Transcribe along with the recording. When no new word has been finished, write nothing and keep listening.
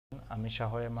আমি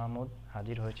শাহরিয়ার মাহমুদ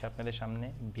হাজির হয়েছে আপনাদের সামনে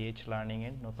বিএইচ লার্নিং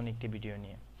এর নতুন একটি ভিডিও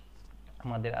নিয়ে।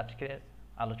 আমাদের আজকের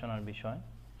আলোচনার বিষয়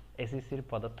এসএসসির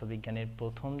পদার্থবিজ্ঞানের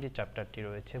প্রথম যে চ্যাপ্টারটি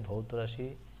রয়েছে ভৌত রাশি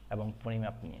এবং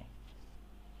পরিমাপ নিয়ে।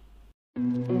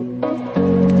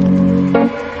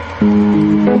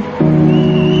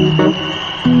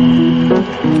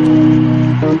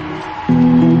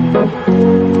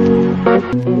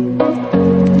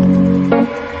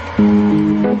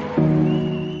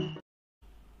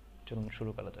 চলুন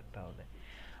শুরু করা যাক তাহলে।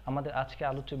 আমাদের আজকে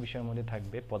আলোচ্য বিষয়ের মধ্যে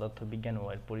থাকবে পদার্থবিজ্ঞান ও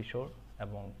এর পরিসর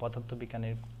এবং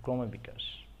পদার্থবিজ্ঞানের ক্রমবিকাশ।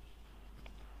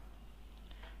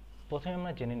 প্রথমে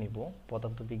আমরা জেনে নিব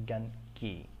পদার্থবিজ্ঞান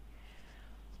কি।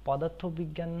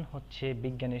 পদার্থবিজ্ঞান হচ্ছে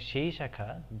বিজ্ঞানের সেই শাখা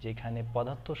যেখানে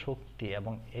পদার্থ, শক্তি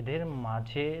এবং এদের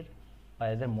মাঝের বা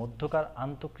এদের মধ্যকার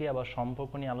আন্তঃক্রিয়া বা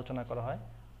সম্পর্ক নিয়ে আলোচনা করা হয়,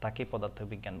 তাকে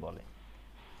পদার্থবিজ্ঞান বলে।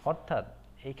 অর্থাৎ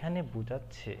এখানে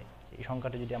বোঝাচ্ছে, এই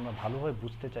সংখ্যাটা যদি আমরা ভালোভাবে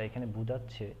বুঝতে চাই, এখানে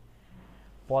বোঝাচ্ছে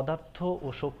পদার্থ ও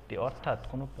শক্তি, অর্থাৎ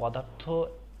কোনো পদার্থ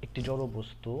একটি জড়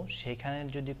বস্তু, সেখানে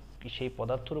যদি সেই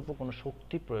পদার্থের উপর কোনো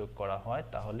শক্তি প্রয়োগ করা হয়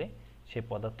তাহলে সেই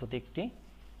পদার্থটি একটি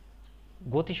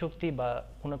গতিশক্তি বা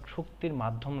কোনো শক্তির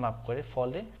মাধ্যম লাভ করে,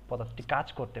 ফলে পদার্থটি কাজ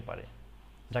করতে পারে,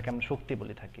 যাকে আমরা শক্তি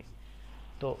বলে থাকি।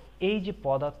 তো এই যে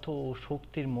পদার্থ ও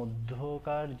শক্তির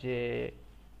মধ্যকার যে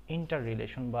ইন্টার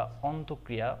রিলেশন বা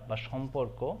অন্তঃক্রিয়া বা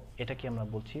সম্পর্ক, এটাকে আমরা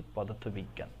বলছি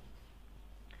পদার্থবিজ্ঞান।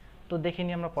 তো দেখে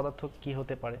নিই আমরা পদার্থ কি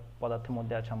হতে পারে। পদার্থের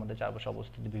মধ্যে আছে আমাদের চারপাশে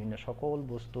অবস্থিত বিভিন্ন সকল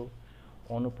বস্তু,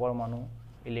 অণু, পরমাণু,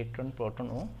 ইলেকট্রন, প্রোটন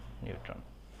ও নিউট্রন।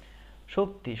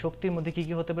 শক্তির মধ্যে কি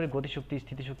কি হতে পারে? গতিশক্তি,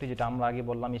 স্থিতিশক্তি, যেটা আমরা আগে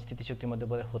বললাম। স্থিতিশক্তির মধ্যে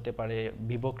হতে পারে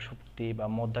বিভব শক্তি বা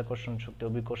মধ্যাকর্ষণ শক্তি,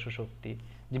 অভিকর্ষ শক্তি।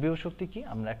 যে বিভব শক্তি কি,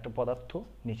 আমরা একটা পদার্থ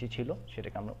নিচে ছিল,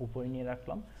 সেটাকে আমরা উপরে নিয়ে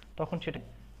রাখলাম, তখন সেটা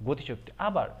গতিশক্তি।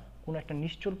 আবার কোনো একটা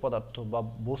নিশ্চল পদার্থ বা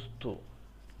বস্তু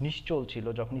নিশ্চল ছিল,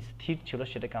 যখন স্থির ছিল,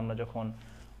 সেটাকে আমরা যখন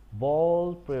বল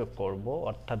প্রয়োগ করব,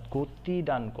 অর্থাৎ গতি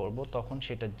দান করব, তখন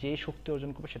সেটা যে শক্তি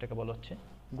অর্জন করবে সেটাকে বলা হচ্ছে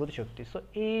গতিশক্তি। সো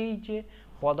এই যে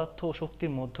পদার্থ ও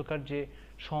শক্তির মধ্যকার যে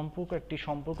একটি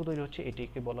সম্পর্ক তৈরি হচ্ছে,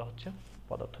 এটিকে বলা হচ্ছে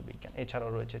পদার্থবিজ্ঞান।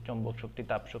 এছাড়াও রয়েছে চৌম্বক শক্তি,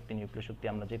 তাপ শক্তি, নিউক্লিয় শক্তি।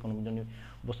 আমরা যে কোনো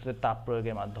বস্তুতে তাপ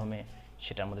প্রয়োগের মাধ্যমে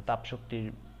সেটার মধ্যে তাপ শক্তির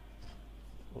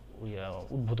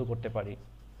উদ্ভূত করতে পারি।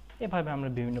 এভাবে আমরা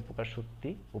বিভিন্ন প্রকার শক্তি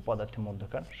ও পদার্থের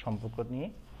মধ্যকার সম্পর্ক নিয়ে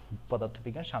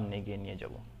পদার্থবিজ্ঞান সামনে এগিয়ে নিয়ে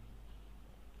যাব।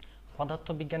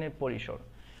 পদার্থবিজ্ঞানের পরিসর।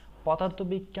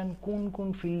 পদার্থবিজ্ঞান কোন কোন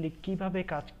ফিল্ডে কিভাবে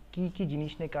কাজ, কি কি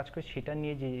জিনিস নিয়ে কাজ করে, সেটা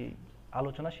নিয়ে যে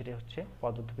আলোচনা, সেটা হচ্ছে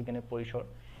পদার্থবিজ্ঞানের পরিসর।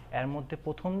 এর মধ্যে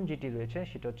প্রথম যেটি রয়েছে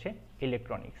সেটা হচ্ছে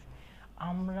ইলেকট্রনিক্স।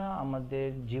 আমরা আমাদের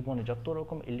জীবনে যত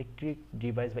রকম ইলেকট্রিক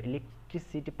ডিভাইস বা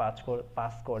ইলেকট্রিসিটি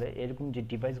পাস করে এরকম যে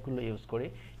ডিভাইসগুলো ইউজ করে,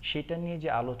 সেটা নিয়ে যে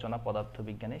আলোচনা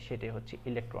পদার্থবিজ্ঞানে, সেটাই হচ্ছে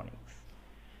ইলেকট্রনিক্স।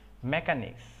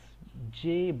 মেকানিক্স,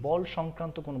 যে বল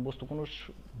সংক্রান্ত কোনো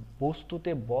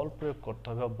বস্তুতে বল প্রয়োগ করতে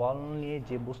হবে, বা বল নিয়ে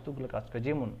যে বস্তুগুলো কাজ করে,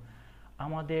 যেমন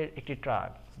আমাদের একটি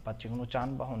ট্রাক বা যে কোনো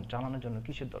যানবাহন চালানোর জন্য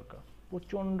কিসের দরকার?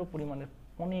 প্রচণ্ড পরিমাণে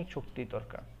অনেক শক্তির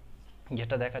দরকার।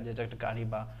 যেটা দেখা যায় যে একটা গাড়ি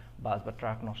বা বাস বা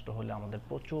ট্রাক নষ্ট হলে আমাদের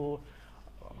প্রচুর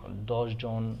 10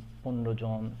 জন, 15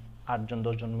 জন, 8 জন,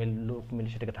 10 জন লোক মিলে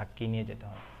সেটাকে ধাক্কিয়ে নিয়ে যেতে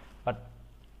হয়। বাট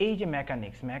এই যে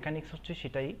মেকানিক্স হচ্ছে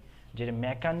সেটাই, যে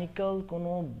মেকানিক্যাল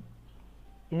কোনো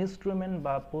ইনস্ট্রুমেন্ট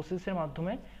বা প্রসেসের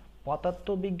মাধ্যমে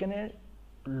পদার্থবিজ্ঞানের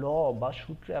ল বা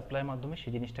সূত্র অ্যাপ্লাইয়ের মাধ্যমে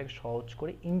সেই জিনিসটাকে সহজ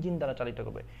করে ইঞ্জিন দ্বারা চালিত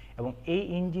করবে। এবং এই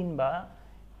ইঞ্জিন বা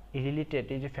রিলেটেড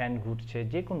এই যে ফ্যান ঘুরছে,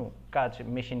 যে কোনো কাজ,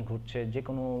 মেশিন ঘুরছে, যে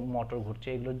কোনো মোটর ঘুরছে,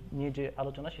 এগুলো নিয়ে যে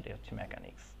আলোচনা, সেটাই হচ্ছে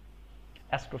মেকানিক্স।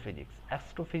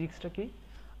 অ্যাস্ট্রোফিজিক্সটা কি?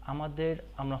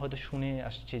 আমরা হয়তো শুনে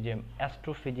আসছি যে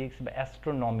অ্যাস্ট্রোফিজিক্স বা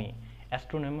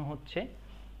অ্যাস্ট্রোনমি হচ্ছে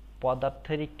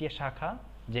পদার্থের একটি শাখা,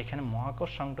 যেখানে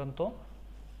মহাকাশ সংক্রান্ত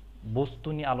বস্তু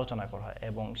নিয়ে আলোচনা করা হয়,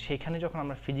 এবং সেখানে যখন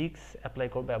আমরা ফিজিক্স অ্যাপ্লাই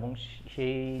করব এবং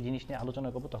সেই জিনিস নিয়ে আলোচনা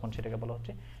করব, তখন সেটাকে বলা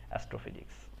হচ্ছে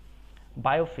অ্যাস্ট্রোফিজিক্স।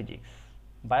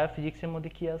 বায়োফিজিক্সের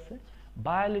মধ্যে কি আছে?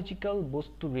 বায়োলজিক্যাল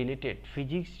বস্তু রিলেটেড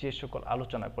ফিজিক্স যে সকল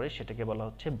আলোচনা করে, সেটাকে বলা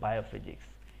হচ্ছে বায়োফিজিক্স।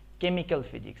 কেমিক্যাল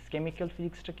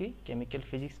ফিজিক্সটা কি? কেমিক্যাল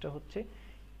ফিজিক্সটা হচ্ছে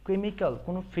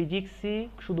কোনো ফিজিক্সই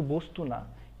শুধু বস্তু না,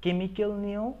 কেমিক্যাল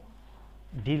নিয়েও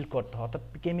ডিল করতে হয়, অর্থাৎ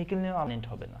কেমিক্যাল নিয়েও আনন্দ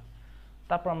হবে না।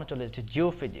 তারপর আমরা চলে যাচ্ছি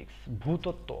জিওফিজিক্স,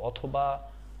 ভূতত্ত্ব অথবা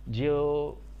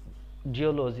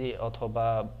জিওলজি, অথবা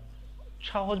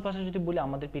সহজ ভাষায় যদি বলি,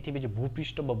 আমাদের পৃথিবীর যে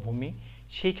ভূপৃষ্ঠ বা ভূমি,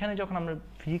 সেইখানে যখন আমরা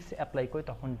ফিজিক্স অ্যাপ্লাই করি,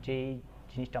 তখন যেই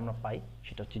জিনিসটা আমরা পাই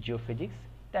সেটা হচ্ছে জিওফিজিক্স।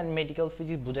 দেন মেডিকেল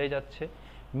ফিজিক্স, বোঝাই যাচ্ছে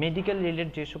মেডিকেল রিলেটেড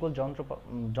যে সকল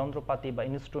যন্ত্রপাতি বা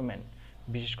ইনস্ট্রুমেন্ট,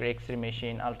 বিশেষ করে এক্স রে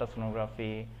মেশিন,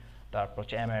 আলট্রাসোনোগ্রাফি, তারপর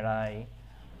হচ্ছে এমআরআই,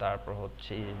 তারপর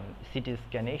হচ্ছে সিটি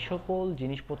স্ক্যান, এই সকল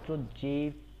জিনিসপত্র যে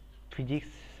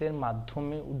ফিজিক্সের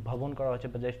মাধ্যমে উদ্ভাবন করা হয়েছে,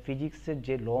 বা যে ফিজিক্সের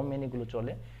যে ল মেনেগুলো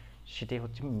চলে, সেটাই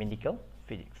হচ্ছে মেডিকেল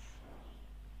ফিজিক্স।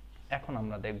 এখন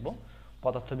আমরা দেখব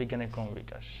পদার্থবিজ্ঞানের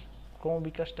ক্রমবিকাশ।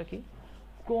 ক্রমবিকাশটা কি?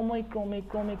 ক্রমে ক্রমে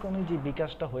ক্রমে ক্রমে যে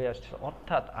বিকাশটা হয়ে আসছে,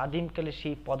 অর্থাৎ আদিমকালে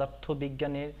সেই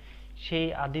পদার্থবিজ্ঞানের সেই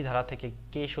আদি ধারা থেকে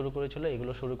কে শুরু করেছিল?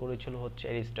 এগুলো শুরু করেছিল হচ্ছে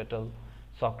অ্যারিস্টটল,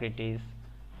 সক্রেটিস,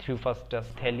 থিওফ্রাস্টাস,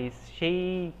 থ্যালিস। সেই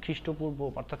খ্রিস্টপূর্ব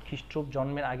অর্থাৎ খ্রিস্ট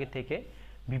জন্মের আগে থেকে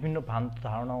বিভিন্ন ভ্রান্ত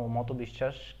ধারণা ও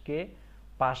মতবিশ্বাসকে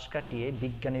পাশ কাটিয়ে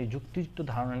বিজ্ঞানের যুক্তিযুক্ত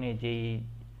ধারণা নিয়ে যেই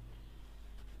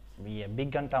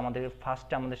বিজ্ঞানটা আমাদের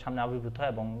ফার্স্টে আমাদের সামনে আবির্ভূত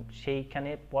হয়, এবং সেইখানে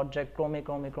পর্যায়ক্রমে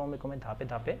ক্রমে ক্রমে ক্রমে ধাপে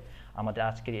ধাপে আমাদের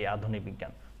আজকের এই আধুনিক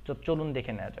বিজ্ঞান। তো চলুন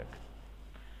দেখে নেওয়া যাক।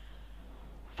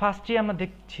 ফার্স্টে আমরা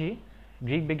দেখছি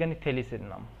গ্রিক বিজ্ঞানী থ্যালিসের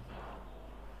নাম।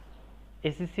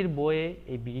 এসএসসির বইয়ে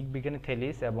এই গ্রিক বিজ্ঞানী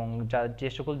থ্যালিস এবং যার যে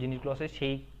সকল জিনিসগুলো আছে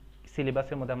সেই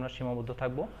সিলেবাসের মধ্যে আমরা সীমাবদ্ধ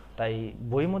থাকব, তাই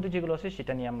বইয়ের মধ্যে যেগুলো আছে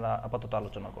সেটা নিয়ে আমরা আপাতত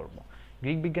আলোচনা করব।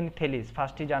 গ্রিক বিজ্ঞানী থ্যালিস,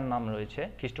 ফার্স্টে যার নাম রয়েছে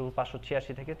খ্রিস্টপূর্ব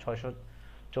 586 থেকে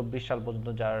 624 সাল পর্যন্ত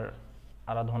যার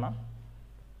আরাধনা।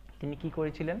 তিনি কি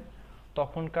করেছিলেন?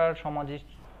 তখনকার সমাজে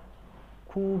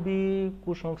খুবই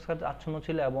কুসংস্কার আচ্ছন্ন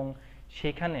ছিল, এবং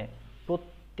সেখানে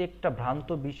প্রত্যেকটা ভ্রান্ত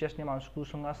বিশ্বাস নিয়ে মানুষ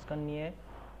কুসংস্কার নিয়ে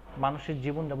মানুষের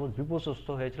জীবনযাপন বিপর্যস্ত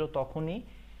হয়েছিল। তখনই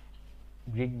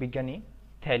গ্রিক বিজ্ঞানী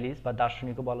থ্যালিস বা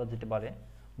দার্শনিকও বলা যেতে পারে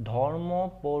ধর্ম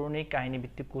পৌরাণিক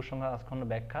কাহিনীভিত্তিক কুসংস্কার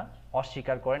ব্যাখ্যা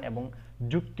অস্বীকার করেন এবং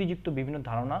যুক্তিযুক্ত বিভিন্ন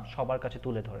ধারণা সবার কাছে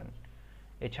তুলে ধরেন।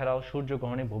 এছাড়াও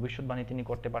সূর্যগ্রহণের ভবিষ্যৎবাণী তিনি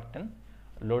করতে পারতেন।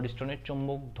 লোডস্টোনের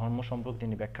চৌম্বক ধর্ম সম্পর্কে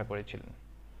তিনি ব্যাখ্যা করেছিলেন।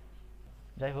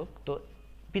 যাই হোক, তো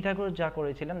পিথাগোরাস যা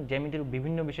করেছিলেন জ্যামিতির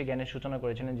বিভিন্ন বিষয়ে জ্ঞানের সূচনা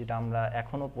করেছিলেন, যেটা আমরা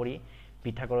এখনো পড়ি।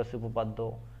 পিথাগোরাসের উপপাদ্য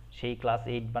সেই ক্লাস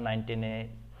 8 বা 9 10-এ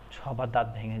সবার দাঁত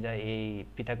ভেঙে যায় এই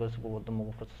পিথাগোরাস উপপাদ্য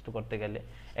মুখস্থ করতে গেলে।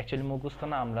 অ্যাকচুয়ালি মুখস্থ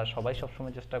না, আমরা সবাই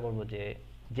সবসময় চেষ্টা করব যে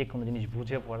যে কোনো জিনিস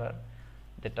বুঝে পড়ার,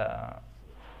 যেটা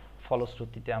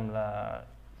ফলশ্রুতিতে আমরা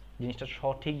জিনিসটা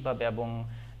সঠিকভাবে এবং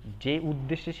যে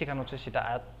উদ্দেশ্যে শেখানো হচ্ছে সেটা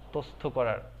আয়ত্তস্থ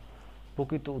করার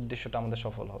প্রকৃত উদ্দেশ্যটা আমাদের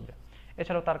সফল হবে।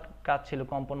 এছাড়াও তার কাজ ছিল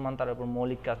কম্পনমান তারের উপর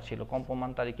মৌলিক কাজ ছিল।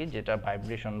 কম্পনমান তারে কি? যেটা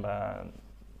ভাইব্রেশন বা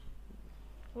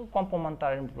কম্পনমান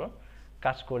তারের উপর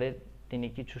কাজ করে তিনি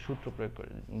কিছু সূত্র প্রয়োগ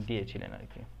করে দিয়েছিলেন আর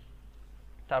কি।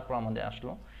 তারপর আমাদের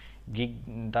আসলো গ্রিক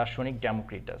দার্শনিক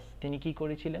ডেমোক্রিটাস। তিনি কি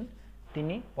করেছিলেন?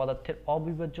 তিনি পদার্থের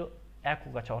অবিভাজ্য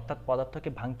একক আছে, অর্থাৎ পদার্থকে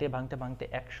ভাঙতে ভাঙতে ভাঙতে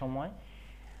এক সময়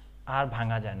আর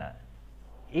ভাঙা যায় না,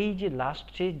 এই যে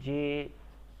লাস্টে যে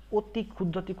অতি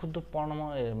ক্ষুদ্রাতি ক্ষুদ্র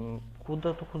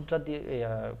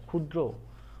ক্ষুদ্র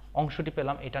অংশটি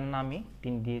পেলাম, এটার নামই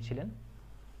তিনি দিয়েছিলেন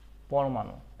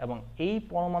পরমাণু। এবং এই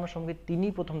পরমাণু সম্পর্কে তিনি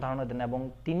প্রথম ধারণা দেন, এবং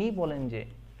তিনি বলেন যে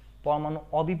পরমাণু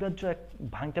অবিভাজ্য, এক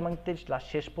ভাঙতে ভাঙতে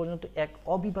শেষ পর্যন্ত এক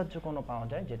অবিভাজ্য কণা পাওয়া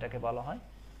যায়, যেটাকে বলা হয়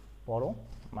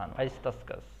পরমাণু।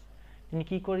 আরিস্টাসকাস তিনি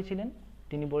কি করেছিলেন?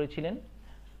 তিনি বলেছিলেন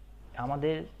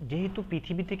আমাদের যেহেতু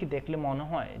পৃথিবী থেকে দেখলে মনে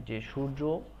হয় যে সূর্য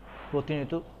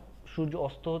প্রতিনিয়ত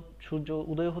সূর্য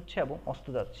উদয় হচ্ছে এবং অস্ত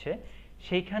যাচ্ছে,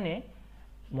 সেইখানে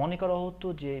মনে করা হতো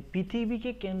যে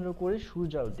পৃথিবীকে কেন্দ্র করে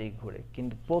সূর্যের দিক ঘুরে।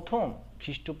 কিন্তু প্রথম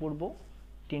খ্রিস্টপূর্ব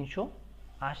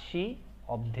 380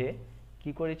 অব্দে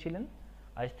কি করেছিলেন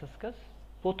আরিস্টাসকাস?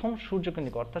 প্রথম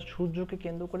সূর্যকেন্দ্রিক, অর্থাৎ সূর্যকে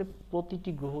কেন্দ্র করে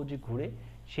প্রতিটি গ্রহ যে ঘুরে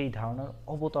সেই ধারণার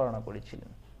অবতারণা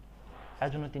করেছিলেন। এর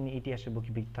জন্য তিনি ইতিহাসের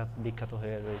বুকে বিখ্যাত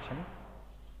হয়ে রয়েছেন।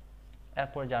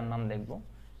 এরপর যার নাম দেখব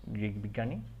গ্রিক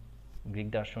বিজ্ঞানী, গ্রিক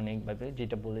দার্শনিক ভাবে,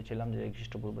 যেটা বলেছিলাম যে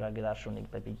খ্রিস্টপূর্বের আগে দার্শনিক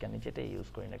বা বিজ্ঞানী যেটা ইউজ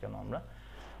করি না কেন আমরা,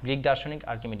 গ্রিক দার্শনিক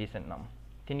আর্কিমিডিসের নাম।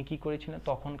 তিনি কি করেছিলেন?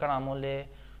 তখনকার আমলে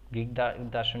গ্রিক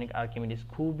দার্শনিক আর্কিমিডিস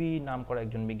খুবই নামকরা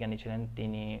একজন বিজ্ঞানী ছিলেন।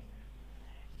 তিনি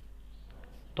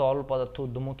তরল পদার্থ,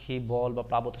 ঊর্ধ্বমুখী বল বা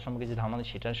প্লাবতা সম্পর্কে যে ধারণা,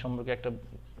 সেটার সম্পর্কে একটা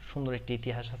সুন্দর একটি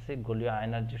ইতিহাস আছে। গোলীয়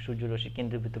আয়নার যে সূর্যরশ্মি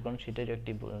কেন্দ্রীভূতকরণ, সেটারও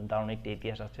একটি দারুণ একটি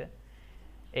ইতিহাস আছে।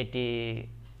 এটি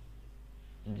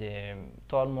যে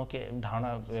তলমুখে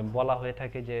ধারণা বলা হয়ে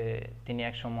থাকে যে তিনি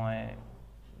এক সময়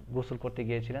গোসল করতে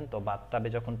গিয়েছিলেন, তো বাথটাবে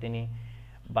যখন তিনি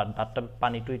বাথটাবে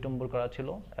পানি টইটুম্বর করা ছিল,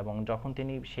 এবং যখন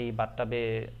তিনি সেই বাথটাবে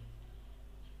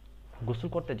গোসল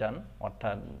করতে যান,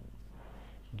 অর্থাৎ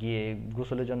গিয়ে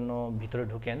গোসলের জন্য ভিতরে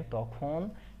ঢুকেন, তখন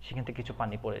সেখান থেকে কিছু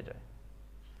পানি পড়ে যায়।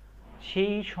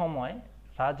 সেই সময়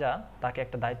রাজা তাকে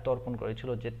একটা দায়িত্ব অর্পণ করেছিল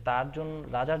যে তার জন্য,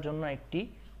 রাজার জন্য একটি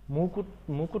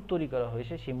মুকুট তৈরি করা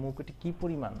হয়েছে, সেই মুকুটে কি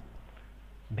পরিমাণ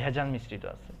ভেজাল মিশ্রিত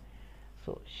আছে।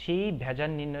 সো সেই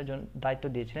ভেজাল নির্ণয়ের জন্য দায়িত্ব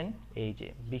দিয়েছিলেন এই যে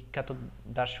বিখ্যাত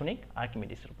দার্শনিক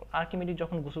আর্কিমিডিসের উপর। আর্কিমিডিস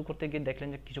যখন গোসল করতে গিয়ে দেখলেন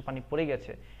যে কিছু পানি পড়ে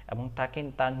গেছে এবং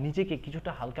তার নিজেকে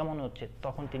কিছুটা হালকা মনে হচ্ছে,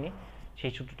 তখন তিনি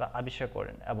সেই সূত্রটা আবিষ্কার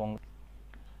করেন, এবং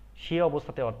সেই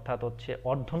অবস্থাতে, অর্থাৎ হচ্ছে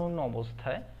অর্ধনগ্ন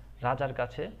অবস্থায় রাজার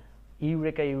কাছে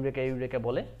ইউরেকা ইউরেকা ইউরেকা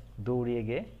বলে দৌড়িয়ে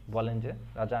গিয়ে বলেন যে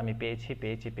রাজা, আমি পেয়েছি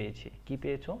পেয়েছি পেয়েছি। কি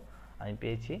পেয়েছো? আমি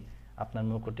পেয়েছি আপনার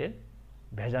মুকুটের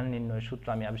ভেজাল নির্ণয়ের সূত্র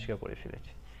আমি আবিষ্কার করে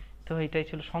ফেলেছি। তো এটাই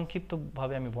ছিল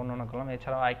সংক্ষিপ্তভাবে আমি বর্ণনা করলাম।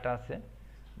 এছাড়াও আরেকটা আছে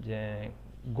যে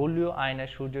গোলীয়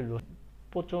আয়নায় সূর্যের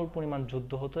প্রচুর পরিমাণ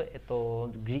যুদ্ধ হতো। তো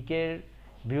গ্রিকের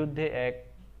বিরুদ্ধে এক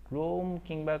রোম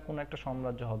কিংবা কোনো একটা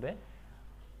সাম্রাজ্য হবে,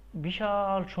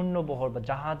 বিশাল সৈন্যবহর বা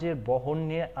জাহাজের বহর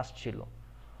নিয়ে আসছিল।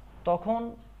 তখন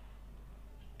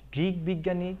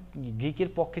গ্রিকের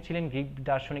পক্ষে ছিলেন গ্রিক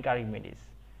দার্শনিক আর্কিমিডিস।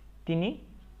 তিনি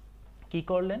কি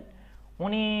করলেন,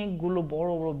 অনেকগুলো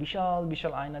বড় বড় বিশাল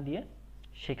বিশাল আয়না দিয়ে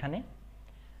সেখানে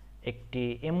একটি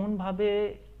এমনভাবে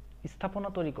স্থাপনা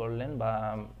তৈরি করলেন বা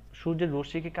সূর্যের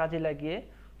রশ্মিকে কাজে লাগিয়ে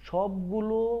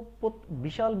সবগুলো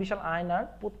বিশাল বিশাল আয়নার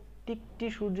প্রত্যেকটি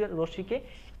সূর্যের রশ্মিকে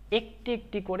একটি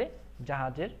একটি করে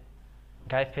জাহাজের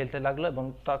গায়ে ফেলতে লাগলো। এবং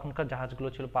তখনকার জাহাজগুলো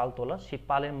ছিল পাল তোলা, সেই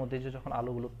পালের মধ্যে যে যখন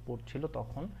আলোগুলো পড়ছিল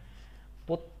তখন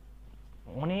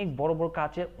অনেক বড় বড়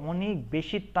কাচের অনেক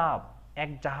বেশি তাপ এক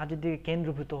জাহাজের দিকে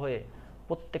কেন্দ্রীভূত হয়ে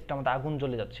প্রত্যেকটা মধ্যে আগুন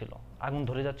জ্বলে যাচ্ছিল, আগুন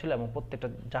ধরে যাচ্ছিল। এবং প্রত্যেকটা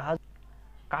জাহাজ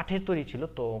কাঠের তৈরি ছিল,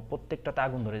 তো প্রত্যেকটাতে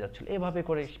আগুন ধরে যাচ্ছিল। এভাবে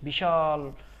করে বিশাল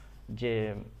যে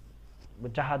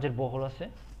জাহাজের বহর আছে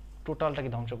টোটালটাকে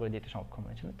ধ্বংস করে দিতে সক্ষম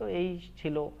হয়েছিল। তো এই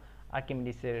ছিল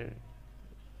আর্কিমিডিসের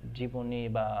জীবনী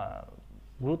বা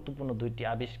গুরুত্বপূর্ণ দুইটি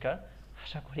আবিষ্কার।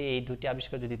 আশা করি এই দুটি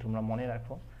আবিষ্কার যদি তোমরা মনে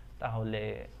রাখো তাহলে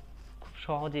খুব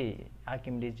সহজেই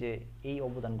আর্কিমিডিস যে এই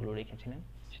অবদানগুলো রেখেছিলেন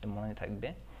সেটা মনে থাকবে।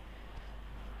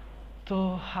 তো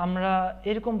আমরা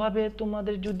এরকমভাবে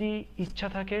তোমাদের যদি ইচ্ছা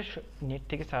থাকে নেট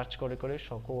থেকে সার্চ করে করে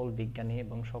সকল বিজ্ঞানী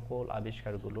এবং সকল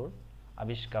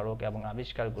আবিষ্কারক এবং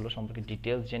আবিষ্কারগুলো সম্পর্কে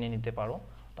ডিটেলস জেনে নিতে পারো।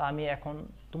 তো আমি এখন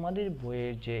তোমাদের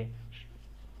বইয়ের যে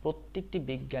প্রত্যেকটি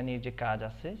বিজ্ঞানীর যে কাজ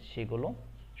আছে সেগুলো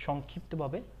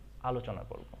সংক্ষিপ্তভাবে আলোচনা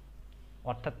করব।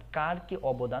 অর্থাৎ কার কি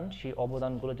অবদান, সেই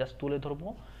অবদানগুলো জাস্ট তুলে ধরবো।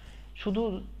 শুধু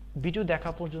ভিডিও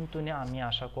দেখা পর্যন্ত নিয়ে আমি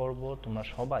আশা করব তোমরা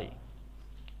সবাই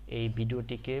এই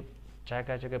ভিডিওটিকে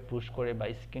জায়গায় জায়গায় পুশ করে বা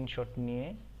স্ক্রিনশট নিয়ে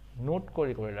নোট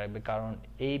করে করে রাখবে, কারণ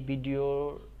এই ভিডিওর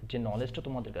যে নলেজটা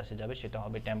তোমাদের কাছে যাবে সেটা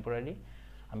হবে টেম্পোরারি।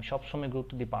 আমি সবসময়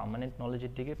গুরুত্ব দিই পার্মানেন্ট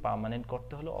নলেজের দিকে। পার্মানেন্ট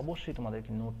করতে হলে অবশ্যই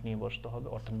তোমাদেরকে নোট নিয়ে বসতে হবে,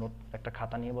 অর্থাৎ নোট একটা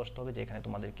খাতা নিয়ে বসতে হবে যেখানে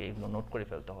তোমাদেরকে এগুলো নোট করে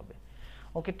ফেলতে হবে।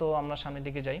 ওকে, তো আমরা সামনের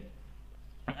দিকে যাই।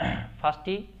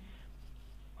 ফার্স্টেই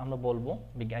আমরা বলবো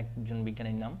একজন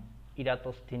বিজ্ঞানীর নাম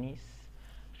ইরাটোস্থিনিস।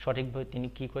 সঠিকভাবে তিনি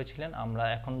কি করেছিলেন আমরা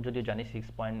এখন যদিও জানি 6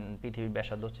 পয়েন্ট পৃথিবীর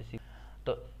ব্যাসার্ধ হচ্ছে 6।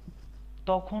 তো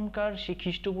তখনকার সেই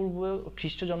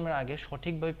খ্রিস্ট জন্মের আগে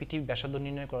সঠিকভাবে পৃথিবীর ব্যাসার্ধ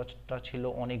নির্ণয় করাটা ছিল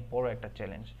অনেক বড় একটা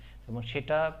চ্যালেঞ্জ, এবং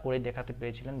সেটা করে দেখাতে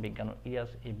পেরেছিলেন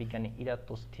বিজ্ঞানী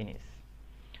ইরাটোস্থিনিস।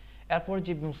 এরপর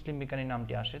যে মুসলিম বিজ্ঞানীর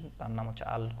নামটি আসে তার নাম হচ্ছে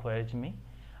আল খোয়ারিজমি।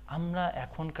 আমরা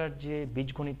এখনকার যে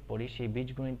বীজগণিত পড়ি সেই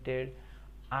বীজগণিতের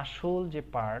আসল যে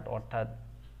পার্ট অর্থাৎ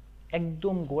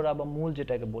একদম গোড়া বা মূল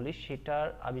যেটাকে বলি সেটার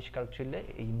আবিষ্কার ছিল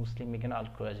এই মুসলিম বিজ্ঞানী আল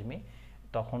খোয়ারিজমি।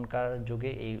 তখনকার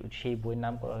যুগে সেই বইয়ের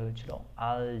নাম করা হয়েছিল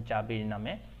আল জাবির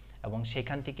নামে, এবং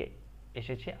সেখান থেকে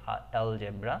এসেছে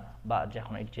অ্যালজেব্রা বা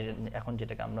এখন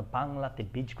যেটাকে আমরা বাংলাতে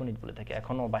বীজগণিত বলে থাকি।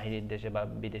 এখনো বাহিরের দেশে বা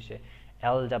বিদেশে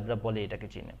অ্যালজেব্রা বলে এটাকে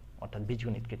চিনে, অর্থাৎ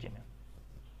বীজগণিতকে চিনে।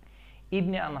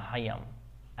 ইবনে আন হাইয়াম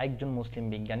একজন মুসলিম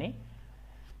বিজ্ঞানী।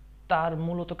 তার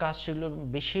মূলত কাজ ছিল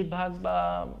বেশিরভাগ বা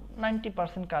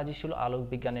 90% কাজই ছিল আলোক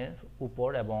বিজ্ঞানের উপর,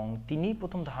 এবং তিনি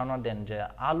প্রথম ধারণা দেন যে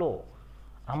আলো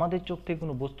আমাদের চোখ থেকে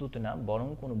কোনো বস্তুতে না বরং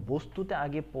কোনো বস্তুতে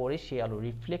আগে পড়ে সেই আলো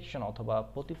রিফ্লেকশন অথবা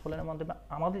প্রতিফলনের মাধ্যমে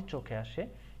আমাদের চোখে আসে।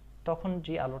 তখন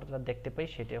যে আলোটা দেখতে পাই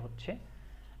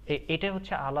এটাই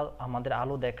হচ্ছে আমাদের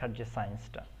আলো দেখার যে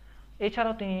সায়েন্সটা।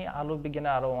 এছাড়াও তিনি আলোক বিজ্ঞানে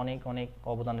আরো অনেক অনেক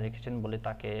অবদান রেখেছেন বলে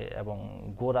তাকে, এবং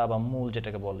গোড়া বা মূল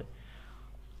যেটাকে বলে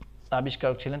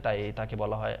আবিষ্কারক ছিলেন, তাই তাকে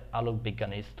বলা হয় আলোক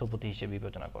বিজ্ঞানের স্থপতি হিসেবে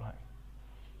বিবেচনা করা হয়।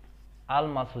 আল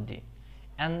মাসুদি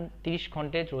 30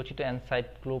 খণ্ডে রচিত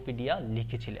এনসাইক্লোপিডিয়া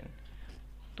লিখেছিলেন।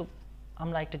 তো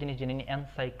আমরা একটা জিনিস জেনে নিই,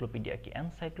 এনসাইক্লোপিডিয়া কি।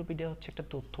 এনসাইক্লোপিডিয়া হচ্ছে একটা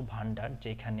তথ্য ভান্ডার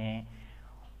যেখানে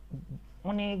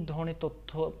অনেক ধরনের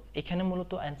তথ্য। এখানে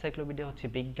মূলত এনসাইক্লোপিডিয়া হচ্ছে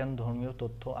বিজ্ঞান ধর্মীয়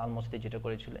তথ্য। আল মাসুদি যেটা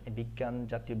করেছিল বিজ্ঞান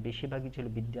জাতীয়, বেশিরভাগই ছিল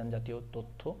বিজ্ঞান জাতীয়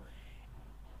তথ্য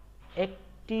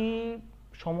একটি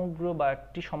সমগ্র বা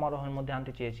একটি সমারোহের মধ্যে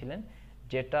আনতে চেয়েছিলেন,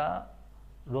 যেটা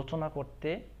রচনা করতে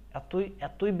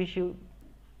এতই বেশি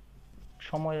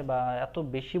সময় বা এত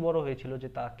বেশি বড় হয়েছিল যে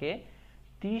তাকে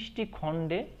 30টি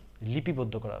খণ্ডে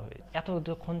লিপিবদ্ধ করা হয়েছে।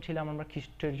 এতক্ষণ ছিলাম আমরা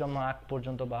খ্রিস্টের জন্ম আগ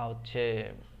পর্যন্ত বা হচ্ছে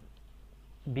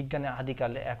বিজ্ঞানের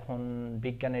আদিকালে। এখন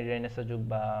বিজ্ঞানের রেনেসাঁ যুগ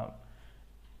বা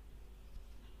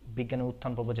বিজ্ঞানের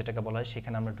উত্থান পর্ব যেটাকে বলা হয়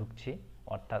সেখানে আমরা ঢুকছি,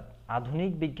 অর্থাৎ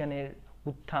আধুনিক বিজ্ঞানের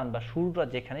উত্থান বা শুরুটা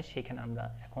সেখানে আমরা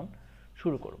এখন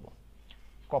শুরু করব।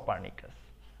 কোপারনিকাস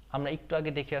আমরা একটু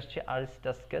আগে দেখে আসছি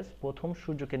আরিস্টাসকেস প্রথম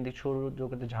সূর্যকেন্দ্রিক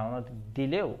সৌরজগতের ধারণা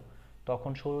দিলেও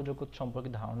তখন সৌরজগৎ সম্পর্কে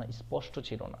ধারণা স্পষ্ট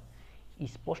ছিল না।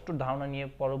 স্পষ্ট ধারণা নিয়ে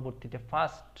পরবর্তীতে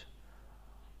ফার্স্ট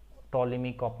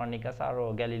টলেমি, কপার্নিকাস আরও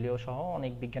গ্যালিলিও সহ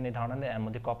অনেক বিজ্ঞানী ধারণা দেন। এর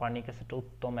মধ্যে কপার্নিকাস একটা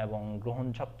উত্তম এবং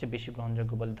সবচেয়ে বেশি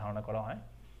গ্রহণযোগ্য বলে ধারণা করা হয়।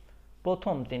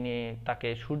 প্রথম তিনি তাকে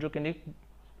সূর্যকেন্দ্রিক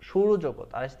সৌরজগৎ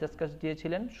আরিস্টাসকাস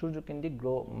দিয়েছিলেন সূর্যকেন্দ্রিক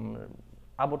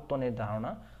আবর্তনের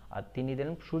ধারণা, আর তিনি দেন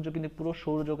সূর্যকেন্দ্রিক পুরো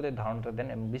সৌরজগতের ধারণাটা দেন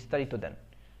এবং বিস্তারিত দেন,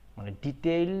 মানে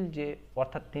ডিটেইল যে,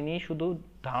 অর্থাৎ তিনি শুধু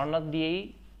ধারণা দিয়েই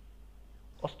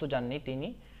অস্ত যাননি, তিনি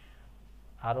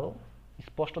আরও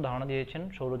স্পষ্ট ধারণা দিয়েছেন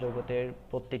সৌরজগতের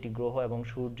প্রত্যেকটি গ্রহ এবং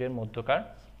সূর্যের মধ্যকার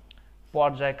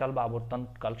পর্যায়কাল বা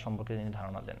আবর্তনকাল সম্পর্কে তিনি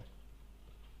ধারণা দেন।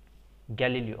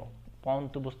 গ্যালিলিও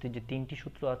পরন্তবস্তির যে 3টি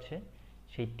সূত্র আছে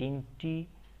সেই 3টি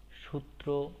সূত্র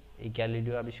এই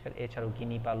গ্যালিলিও আবিষ্কার। এছাড়াও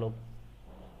গিনি পালক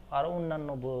আরও অন্যান্য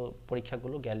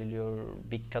পরীক্ষাগুলো গ্যালিলিওর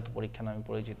বিখ্যাত পরীক্ষা নামে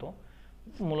পরিচিত।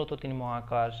 মূলত তিনি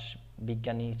মহাকাশ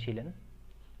বিজ্ঞানী ছিলেন,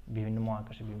 বিভিন্ন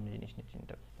মহাকাশে বিভিন্ন জিনিস নিয়ে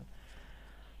চিন্তা করতেন।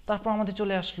 তারপর আমাদের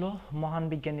চলে আসলো মহান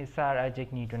বিজ্ঞানী স্যার আইজ্যাক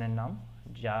নিউটনের নাম,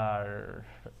 যার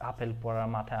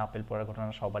মাথায় আপেল পড়ার ঘটনা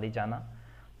সবারই জানা।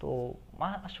 তো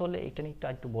আসলে এটা নিয়ে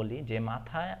একটু বলি যে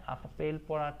মাথায় আপেল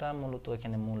পড়াটা মূলত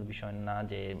এখানে মূল বিষয় না,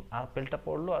 যে আপেলটা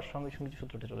পড়লো আর সঙ্গে সঙ্গে যে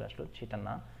সূত্রটা চলে আসলো সেটা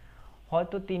না।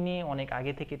 হয়তো তিনি অনেক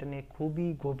আগে থেকে এটা নিয়ে খুবই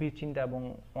গভীর চিন্তা এবং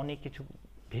অনেক কিছু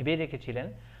ভেবে রেখেছিলেন,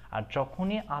 আর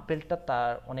যখনই আপেলটা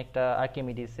তার অনেকটা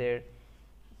আর্কিমিডিসের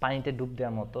পানিতে ডুব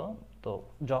দেওয়ার মতো, তো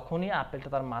যখনই আপেলটা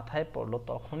তার মাথায় পড়লো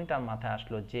তখনই তার মাথায়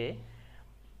আসলো যে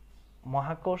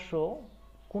মহাকর্ষ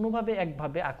কোনোভাবে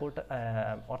একভাবে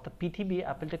অর্থাৎ পৃথিবী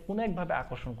আপেলটা কোনো একভাবে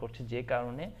আকর্ষণ করছে, যে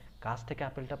কারণে গাছ থেকে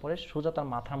আপেলটা পড়ে সোজা তার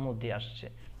মাথার মধ্যে আসছে,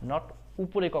 নট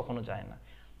উপরে কখনো যায় না।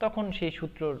 তখন সেই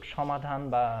সূত্রর সমাধান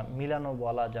বা মিলানো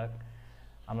বলা যাক,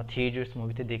 আমরা থ্রি ইডিয়টস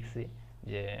মুভিতে দেখছি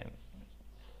যে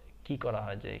কি করা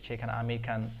হয়, যে সেখানে আমির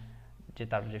খান যে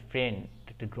তার যে ফ্রেন্ড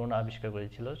একটা ড্রোন আবিষ্কার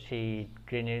করেছিল, সেই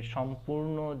ট্রেনের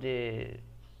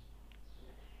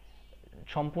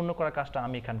সম্পূর্ণ করা কাজটা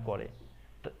আমির খান করে।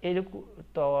 তো এরকম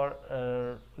তো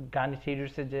গান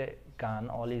সিরিজের যে গান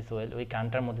অল ইজ ওয়েল, ওই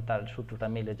গানটার মধ্যে তার সূত্রটা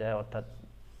মিলে যায়, অর্থাৎ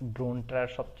ড্রোনটার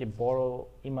সবচেয়ে বড়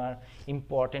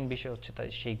ইম্পর্টেন্ট বিষয় হচ্ছে তাই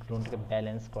সেই ড্রোনটাকে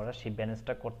ব্যালেন্স করা, সেই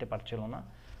ব্যালেন্সটা করতে পারছিল না।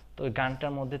 তো ওই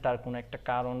গানটার মধ্যে তার কোনো একটা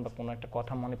কারণ বা কোনো একটা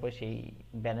কথা মনে পড়ে, সেই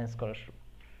ব্যালেন্স করার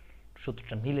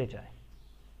সূত্রটা মিলে যায়।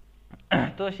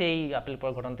 তো সেই আপেল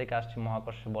পড়ার ঘটনা থেকে আসছে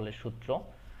মহাকর্ষ বলের সূত্র।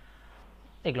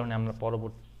 এগুলো নিয়ে আমরা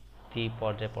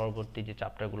পরবর্তী যে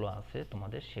চ্যাপ্টারগুলো আছে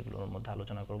তোমাদের সেগুলোর মধ্যে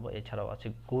আলোচনা করব। এছাড়াও আছে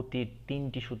গতির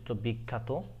 3টি সূত্র বিখ্যাত,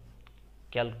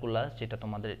 ক্যালকুলাস, যেটা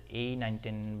তোমাদের এই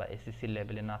 9-10 বা এসএসসি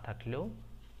লেভেলে না থাকলেও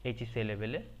এইচএসসি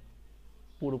লেভেলে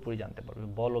পুরোপুরি জানতে পারবে।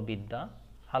 বলবিদ্যা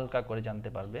হালকা করে জানতে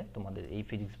পারবে, তোমাদের এই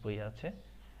ফিজিক্স বই আছে।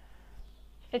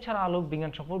 এছাড়া আলোক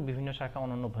বিজ্ঞান সম্পর্কে বিভিন্ন শাখা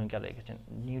অনন্য ভূমিকা রেখেছেন।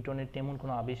 নিউটনের তেমন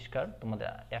কোনো আবিষ্কার তোমাদের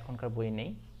এখনকার বই নেই,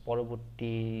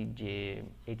 পরবর্তী যে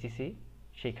এইচএসসি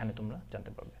সেইখানে তোমরা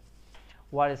জানতে পারবে।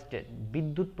 ওয়ারস্টেড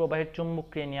বিদ্যুৎ প্রবাহের চৌম্বক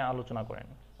ক্রিয়া নিয়ে আলোচনা করেন।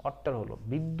 অর্থাৎ হলো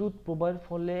বিদ্যুৎ প্রবাহের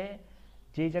ফলে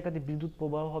যেই জায়গাতে বিদ্যুৎ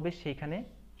প্রবাহ হবে সেইখানে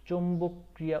চৌম্বক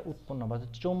ক্রিয়া উৎপন্ন হবে,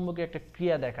 চৌম্বকের একটা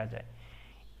ক্রিয়া দেখা যায়।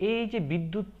 এই যে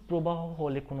বিদ্যুৎ প্রবাহ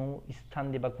হলে কোনো স্থান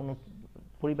দিয়ে বা কোনো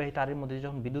পরিবাহী তারের মধ্যে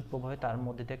যখন বিদ্যুৎ প্রবাহ হয় তার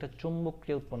মধ্যে দিয়ে একটা চৌম্বক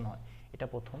ক্রিয়া উৎপন্ন হয়, এটা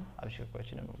প্রথম আবিষ্কার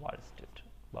করেছিলেন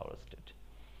ওয়ারস্টেড।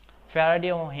 ফ্যারাডে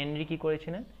ও হেনরি কি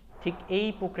করেছিলেন, ঠিক এই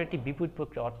প্রক্রিয়াটি বিপরীত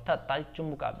প্রক্রিয়া, অর্থাৎ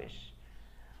তাড়িৎচুম্বক আবেশ।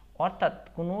 অর্থাৎ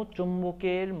কোনো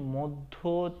চুম্বকের মধ্য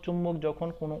চুম্বক যখন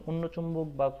কোনো অন্য চুম্বক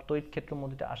বা তড়িৎ ক্ষেত্রের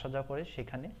মধ্যে আসা যাওয়া করে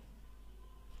সেখানে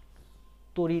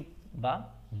তড়িৎ বা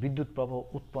বিদ্যুৎ প্রবাহ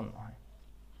উৎপন্ন হয়।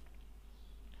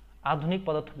 আধুনিক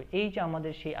পদার্থ, এই যে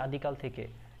আমাদের সেই আদিকাল থেকে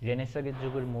রেনেসাঁ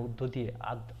যুগের মধ্য দিয়ে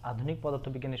আধুনিক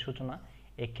পদার্থবিজ্ঞানের সূচনা,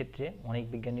 এক্ষেত্রে অনেক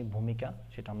বিজ্ঞানীর ভূমিকা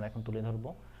সেটা আমরা এখন তুলে ধরব।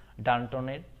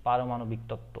 ডাল্টনের পারমাণবিক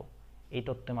তত্ত্ব, এই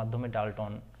তত্ত্বের মাধ্যমে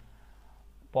ডাল্টন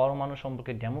পরমাণু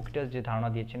সম্পর্কে ডেমোক্রিটাস যে ধারণা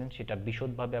দিয়েছিলেন সেটা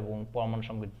বিশদভাবে এবং পরমাণু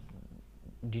সম্পর্কে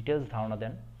ডিটেলস ধারণা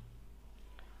দেন।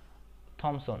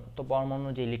 থমসন তো পরমাণু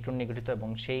যে ইলেকট্রন নিয়ে গঠিত এবং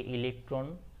সেই ইলেকট্রন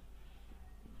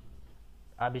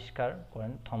আবিষ্কার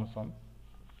করেন Thomson.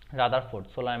 Rutherford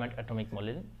solar atomic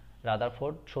model,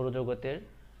 Rutherford সৌরজগতের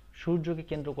সূর্যকে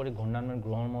কেন্দ্র করে ঘূর্ণায়মান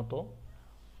গ্রহের মতো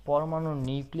পরমাণুর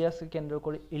নিউক্লিয়াসকে কেন্দ্র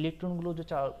করে ইলেকট্রনগুলো যে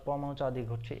পরমাণু চারদিকে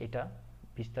ঘটছে এটা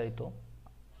বিস্তারিত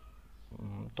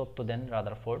তত্ত্ব দেন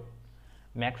রাদারফোর্ড।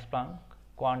 ম্যাক্স প্লাঙ্ক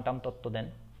কোয়ান্টাম তত্ত্ব দেন।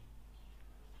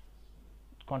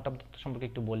 কোয়ান্টাম তত্ত্ব সম্পর্কে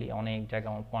একটু বলি, অনেক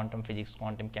জায়গায় কোয়ান্টাম ফিজিক্স,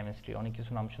 কোয়ান্টাম কেমিস্ট্রি অনেক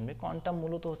কিছু নাম শুনবে। কোয়ান্টাম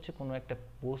মূলত হচ্ছে কোনো একটা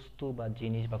বস্তু বা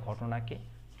জিনিস বা ঘটনাকে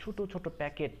ছোট ছোট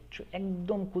প্যাকেট,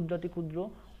 একদম ক্ষুদ্রাতি ক্ষুদ্র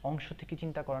অংশ থেকে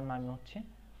চিন্তা করার নামই হচ্ছে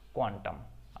কোয়ান্টাম,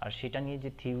 আর সেটা নিয়ে যে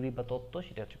থিওরি বা তত্ত্ব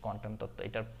সেটা হচ্ছে কোয়ান্টাম তত্ত্ব।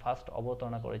 এটার ফার্স্ট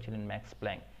অবতারণা করেছিলেন ম্যাক্স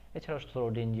প্ল্যাঙ্ক। এছাড়াও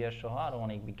শ্রোডিঞ্জিয়ার সহ আরও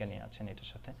অনেক বিজ্ঞানী আছেন এটার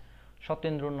সাথে।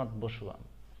 সত্যেন্দ্রনাথ বসু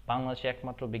বাংলাদেশের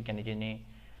একমাত্র বিজ্ঞানী যিনি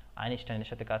আইনস্টাইনের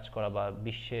সাথে কাজ করা বা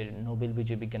বিশ্বের নোবেল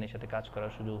বিজয়ী বিজ্ঞানীর সাথে কাজ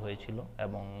করার সুযোগ হয়েছিল,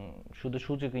 এবং শুধু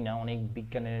সুযোগই না, অনেক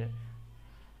বিজ্ঞানের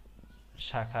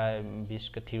শাখায় বিশেষ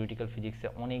করে থিওরিটিক্যাল ফিজিক্সে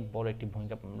অনেক বড় একটি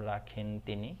ভূমিকা রাখেন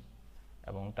তিনি,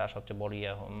 এবং তার সবচেয়ে বড়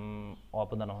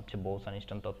অবদান হচ্ছে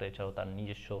বোস-আইনস্টাইন তত্ত্ব। এছাড়াও তার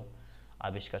নিজস্ব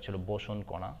আবিষ্কার ছিল বোসন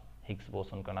কণা, হিগস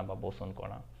বোসন কণা বা বোসন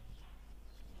কণা।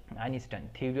 Einstein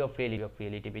theory of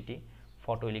relativity,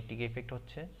 photo electric effect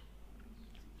হচ্ছে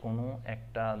কোনো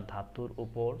একটা ধাতুর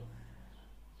উপর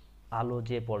আলো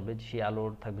যে পড়বে, সেই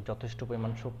আলোর থাকবে যথেষ্ট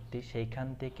পরিমাণ শক্তি, সেইখান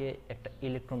থেকে একটা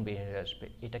ইলেকট্রন বেরিয়ে আসবে,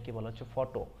 এটাকে বলা হচ্ছে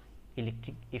ফটো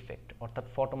ইলেকট্রিক ইফেক্ট। অর্থাৎ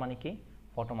ফটো মানে কি?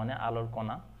 ফটো মানে আলোর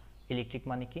কণা, ইলেকট্রিক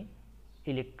মানে কি?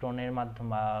 ইলেকট্রনের মাধ্যমে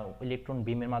বা ইলেকট্রন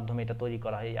বিমের মাধ্যমে এটা তৈরি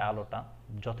করা হয়, এই আলোটা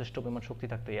যথেষ্ট পরিমাণ শক্তি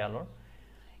থাকতো এই আলোর,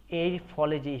 এর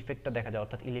ফলে যে ইফেক্টটা দেখা যায়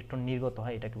অর্থাৎ ইলেকট্রন নির্গত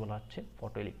হয়, এটাকে বলা হচ্ছে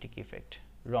ফটো ইলেকট্রিক ইফেক্ট।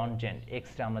 রনজেন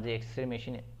এক্সরে, আমরা যে x-ray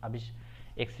machine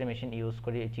x-ray machine use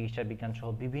করি চিকিৎসা বিজ্ঞান সহ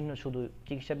বিভিন্ন, শুধু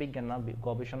চিকিৎসা বিজ্ঞান না,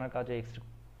 গবেষণার কাজে এক্সরে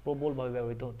প্রবলভাবে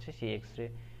ব্যবহৃত হচ্ছে, সেই এক্সরে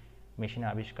মেশিনের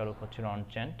আবিষ্কারক হচ্ছে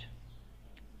রনজেন।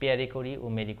 পিয়ারি কুরি ও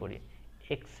মেরি কুরি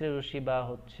এক্সরে রশ্মি বা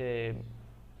হচ্ছে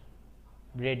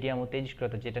রেডিয়াম ও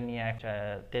তেজস্ক্রিয়তা, যেটা নিয়ে একটা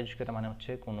তেজস্ক্রিয়তা মানে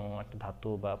হচ্ছে কোনো একটা ধাতু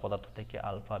বা পদার্থ থেকে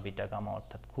আলফা বিটা গামা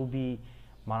অর্থাৎ খুবই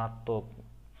মারাত্মক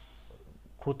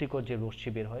ক্ষতিকর যে রশ্মি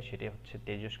বের হয়, সেটাই হচ্ছে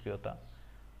তেজস্ক্রিয়তা।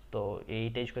 তো এই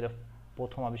তেজস্ক্রিয়তা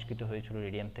প্রথম আবিষ্কৃত হয়েছিল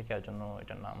রেডিয়াম থেকে, এর জন্য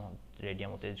এটার নাম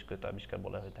রেডিয়াম ও তেজস্ক্রিয়তা আবিষ্কার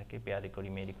বলা হয়ে থাকে। পিয়ারি কুরি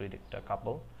মেরি কুরি একটা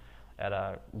কাপল, এরা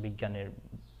বিজ্ঞানের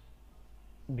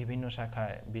বিভিন্ন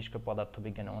শাখায় বিশেষ করে পদার্থ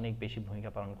বিজ্ঞানে অনেক বেশি ভূমিকা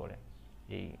পালন করে।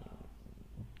 এই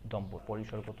দম্পতি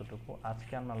পরিসর কতটুকু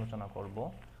আজকে আমরা আলোচনা করব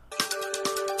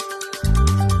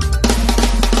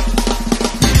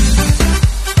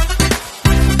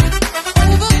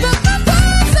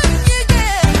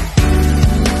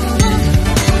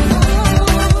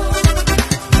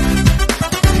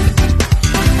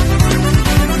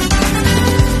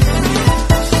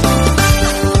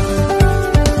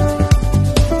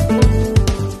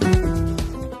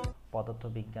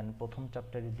পদার্থবিজ্ঞান প্রথম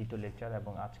চ্যাপ্টারের দ্বিতীয় লেকচার,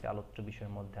 এবং আজকে আলোচ্য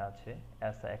বিষয়ের মধ্যে আছে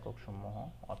এসআই একক সমূহ,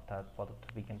 অর্থাৎ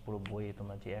পদার্থবিজ্ঞান পুরো বইয়ে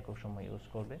তোমরা যে একক সমূহ ইউজ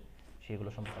করবে সেগুলো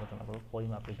সম্পর্কে আলোচনা করব।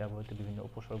 পরিমাপে ব্যবহৃত বিভিন্ন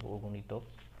উপসর্গ ও গুণিতক,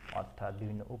 অর্থাৎ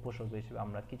বিভিন্ন উপসর্গ হিসেবে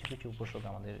আমরা কিছু কিছু উপসর্গ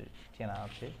আমাদের চেনা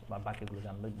আছে বা বাকিগুলো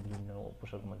জানবো। বিভিন্ন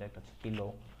উপসর্গের মধ্যে একটা হচ্ছে কিলো,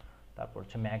 তারপর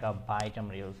হচ্ছে মেগাবাইট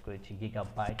আমরা ইউজ করেছি,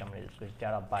 গিগাবাইট আমরা ইউজ করেছি,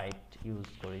 টেরাবাইট ইউজ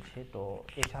করেছি। তো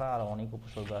এছাড়া আরও অনেক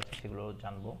উপসর্গ আছে, সেগুলো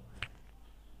জানবো,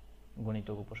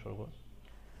 গণিতক উপসর্গ।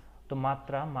 তো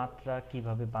মাত্রা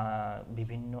কিভাবে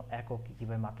বিভিন্ন একক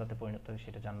কিভাবে মাত্রাতে পরিণত হয়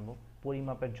সেটা জানবো।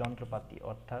 পরিমাপের যন্ত্রপাতি,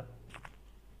 অর্থাৎ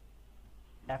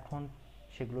এখন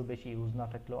সেগুলো বেশি ইউজ না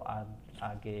থাকলেও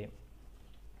আগে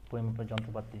পরিমাপের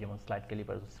যন্ত্রপাতি যেমন স্লাইড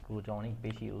ক্যালিপার, স্ক্রু যা অনেক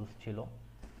বেশি ইউজ ছিল।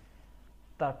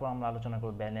 তারপর আমরা আলোচনা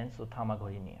করব ব্যালেন্স ও থামা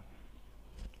ঘড়ি নিয়ে।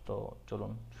 তো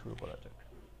চলুন শুরু করা যাক।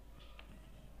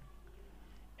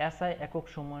 এসআই একক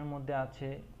সময়ের মধ্যে আছে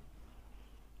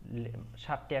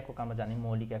 7টি একক, আমরা জানি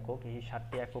মৌলিক একক। এই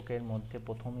 7টি এককের মধ্যে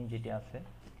প্রথমেই যেটি আছে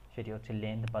সেটি হচ্ছে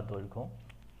লেন্থ বা দৈর্ঘ্য।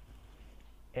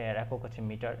 এর একক হচ্ছে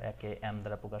মিটার, একে এম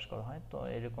দ্বারা প্রকাশ করা হয়। তো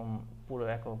এরকম পুরো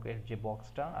এককের যে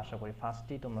বক্সটা, আশা করি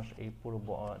ফার্স্টেই তোমরা এই পুরো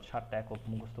 7টা একক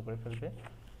মুখস্থ করে ফেলবে।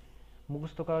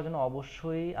 মুখস্থ করার জন্য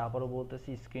অবশ্যই আবারও বলতেছি,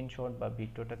 স্ক্রিনশট বা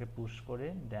ভিডিওটাকে পুশ করে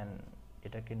দেন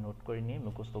এটাকে নোট করে নিয়ে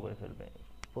মুখস্থ করে ফেলবে।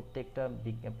 প্রত্যেকটা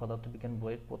পদার্থবিজ্ঞান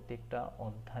বইয়ের প্রত্যেকটা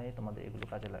অধ্যায়ে তোমাদের এগুলো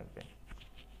কাজে লাগবে।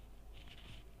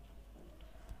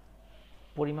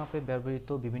 পরিমাপে ব্যবহৃত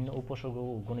বিভিন্ন উপসর্গ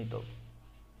ও গুণিতক।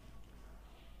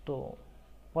 তো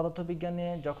পদার্থবিজ্ঞানে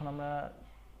যখন আমরা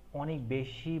অনেক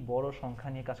বেশি বড় সংখ্যা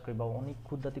নিয়ে কাজ করি বা অনেক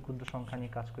ক্ষুদ্রাতি ক্ষুদ্র সংখ্যা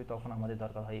নিয়ে কাজ করি, তখন আমাদের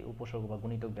দরকার হয় উপসর্গ বা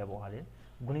গুণিতক ব্যবহারের।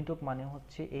 গুণিতক মানে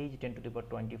হচ্ছে এই যে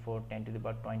 10⁻24,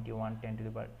 10⁻21,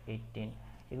 10⁻18,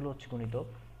 এগুলো হচ্ছে গুণিতক।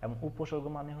 এবং উপসর্গ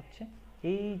মানে হচ্ছে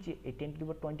এই যে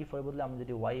 10⁻24 এর বদলে আমরা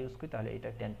যদি y ইউজ করি তাহলে এটা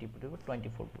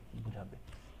 10⁻24 বোঝাবে।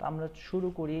 তো আমরা শুরু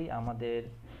করি আমাদের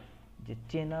যে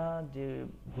চেনা যে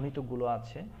গুণিতকগুলো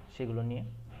আছে সেগুলো নিয়ে।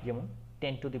 যেমন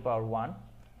 10⁻1,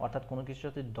 অর্থাৎ কোনো কিছুর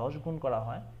সাথে 10 গুণ করা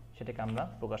হয় সেটাকে আমরা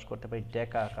প্রকাশ করতে পারি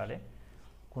ডেকা আকারে।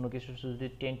 কোনো কিছুর যদি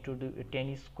 10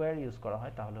 স্কোয়ার ইউজ করা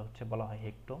হয় তাহলে হচ্ছে বলা হয়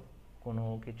হেক্টো। কোনো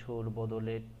কিছুর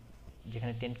বদলে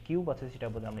যেখানে 10 কিউব আছে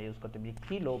সেটার বদলে আমরা ইউজ করতে পারি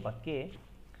কিলো বা কে।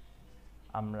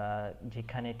 আমরা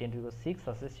যেখানে 10⁶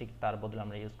 আছে তার বদলে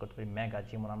আমরা ইউজ করতে পারি মেগা,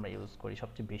 যেমন আমরা ইউজ করি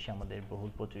সবচেয়ে বেশি আমাদের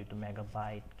বহুল প্রচলিত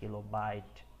মেগাবাইট,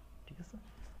 কিলোবাইট, ঠিক আছে।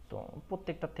 তো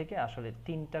প্রত্যেকটা থেকে আসলে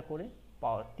 3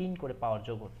 করে পাওয়ার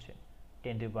যোগ হচ্ছে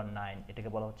 10⁹, এটাকে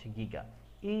বলা হচ্ছে গিগা।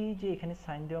 এই যে এখানে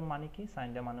সাইন দেওয়া মানে কি? সাইন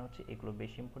দেওয়া মানে হচ্ছে এগুলো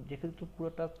বেশি ইম্পর্টেন্ট, যেহেতু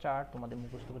পুরোটা চার্ট তোমাদের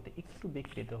মুখস্থ করতে একটু বেগ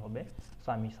পেতে হবে। সো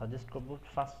আমি সাজেস্ট করবো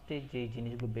ফার্স্টে যে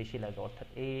জিনিসগুলো বেশি লাগে, অর্থাৎ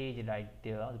এই যে right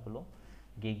দেওয়াগুলো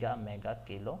giga, mega,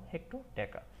 kilo, hecto,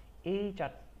 ডেকা, এই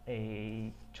এই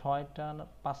 6টা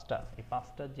 5টা, এই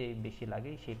 5টা যে বেশি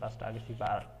লাগে সেই 5টা আগে শিখবে।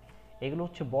 আর এগুলো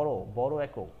হচ্ছে বড় বড়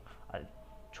একক। আর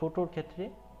ছোটোর ক্ষেত্রে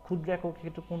ক্ষুদ্র একক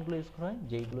ক্ষেত্রে কোনগুলো ইউজ করা হয়,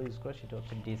 যেইগুলো ইউজ করা হয় সেটা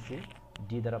হচ্ছে ডিসি,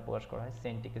 ডি দ্বারা প্রকাশ করা হয়,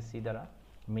 সেন্টিকে সি দ্বারা,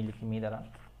 মিলিকে মি দ্বারা,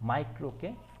 মাইক্রোকে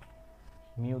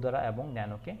মিউ দ্বারা এবং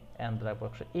ন্যানোকে এন দ্বারা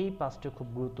প্রকাশ হয়। এই 5টা খুব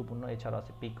গুরুত্বপূর্ণ। এছাড়া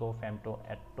আছে পিকো, ফেমটো,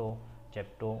 অ্যাট্টো,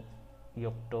 চ্যাপ্টো,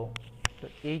 ইয়ক্টো। তো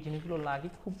এই জিনিসগুলো লাগে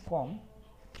খুব কম,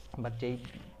 বাট যেই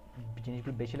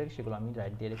জিনিসগুলো বেশি লাগে সেগুলো আমি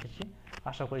রাইট দিয়ে রেখেছি।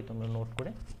 আশা করি তোমরা নোট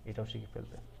করে এটাও শিখে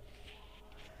ফেলবে।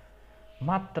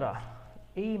 মাত্রা,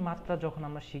 এই মাত্রা যখন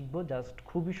আমরা শিখবো জাস্ট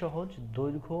খুবই সহজ।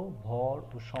 দৈর্ঘ্য, ভর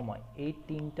ও সময়, এই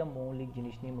 3টা মৌলিক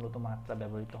জিনিস নিয়ে মূলত মাত্রা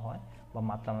ব্যবহৃত হয় বা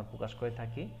মাত্রা আমরা প্রকাশ করে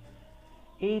থাকি।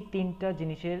 এই 3টা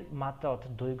জিনিসের মাত্রা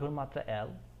অর্থাৎ দৈর্ঘ্যের মাত্রা এল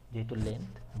যেহেতু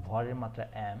লেন্থ, ভরের মাত্রা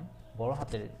এম বড়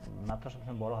হাতের, মাত্রা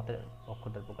সবসময় বড় হাতের অক্ষর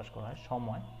দ্বারা প্রকাশ করা হয়,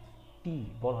 সময় টি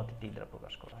বড় হাতের টি দ্বারা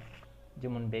প্রকাশ করা হয়।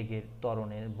 যেমন বেগের,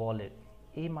 ত্বরণের, বলের,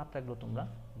 এই মাত্রাগুলো তোমরা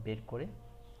বের করে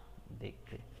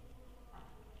দেখবে।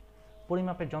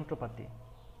 পরিমাপের যন্ত্রপাতি,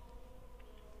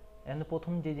 এখানে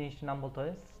প্রথম যে জিনিসটার নাম বলতে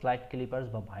হয় স্লাইড ক্যালিপার্স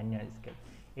বা ভার্নিয়ার স্কেল।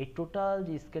 এই টোটাল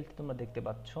যে স্কেলটি তোমরা দেখতে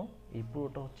পাচ্ছ এই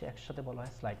পুরোটা হচ্ছে একসাথে বলা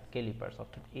হয় স্লাইড ক্যালিপার্স।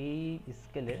 অর্থাৎ এই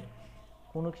স্কেলের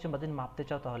কোনো কিছু যদি মাপতে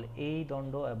চাও তাহলে এই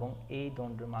দণ্ড এবং এই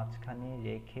দণ্ডের মাঝখানে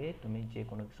রেখে তুমি যে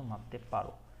কোনো কিছু মাপতে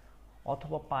পারো।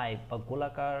 অথবা পাইপ বা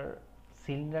গোলাকার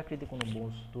সিলিন্ডারাকৃতি কোনো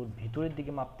বস্তুর ভিতরের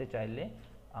দিকে মাপতে চাইলে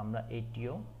আমরা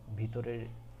এটিও ভিতরের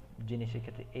জিনিসের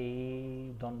ক্ষেত্রে এই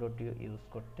দণ্ডটিও ইউজ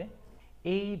করতে।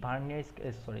 এই ভার্নিয়ার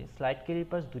স্লাইড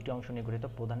ক্যালিপার্স দুটি অংশ নিয়ে গঠিত,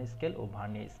 প্রধান স্কেল ও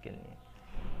ভার্নিয়ার স্কেল নিয়ে।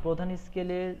 প্রধান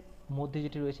স্কেলের মধ্যে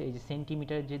যেটি রয়েছে এই যে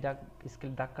সেন্টিমিটারের যে দাগ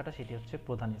স্কেল দাগ কাটা সেটি হচ্ছে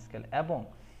প্রধান স্কেল, এবং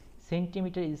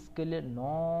সেন্টিমিটার স্কেলের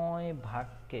 9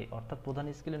 ভাগকে অর্থাৎ প্রধান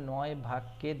স্কেলের 9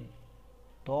 ভাগকে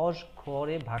 10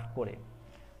 ঘরে ভাগ করে,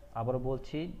 আবারও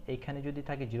বলছি এইখানে যদি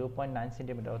থাকে 0.9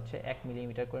 সেন্টিমিটার হচ্ছে 1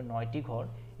 মিলিমিটার করে 9টি ঘর,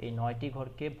 এই 9টি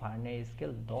ঘরকে ভার্নিয়ার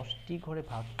স্কেল 10টি ঘরে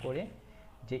ভাগ করে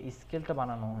যে স্কেলটা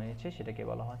বানানো হয়েছে সেটাকে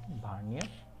বলা হয় ভার্নিয়ার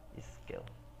স্কেল।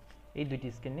 এই দুটি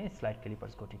স্কেল নিয়ে স্লাইড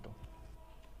ক্যালিপার্স গঠিত।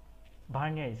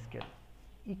 ভার্নিয়ার স্কেল,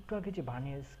 একটু আগে যে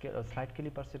ভার্নিয়ার স্কেল স্লাইড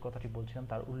ক্যালিপার্সের কথাটি বলছিলাম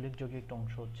তার উল্লেখযোগ্য একটা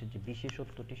অংশ হচ্ছে যে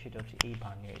বিশেষত্বটি, সেটা হচ্ছে এই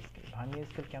ভার্নিয়ার স্কেল। ভার্নিয়ার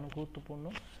স্কেল কেন গুরুত্বপূর্ণ?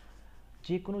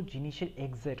 যে কোনো জিনিসের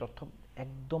এক্সাক্ট অর্থাৎ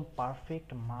একদম পারফেক্ট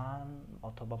মান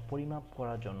অথবা পরিমাপ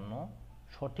করার জন্য,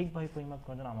 সঠিকভাবে পরিমাপ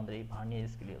করার জন্য আমাদের এই ভার্নিয়ার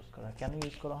স্কেল ইউজ করা হয়। কেন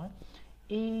ইউজ করা হয়?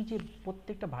 এই যে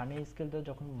প্রত্যেকটা ভার্নিয়ার স্কেল দ্বারা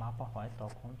যখন মাপা হয়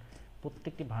তখন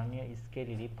প্রত্যেকটি ভার্নিয়ার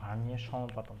স্কেলেরই ভার্নিয়ার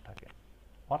সমাপতন থাকে।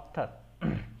 অর্থাৎ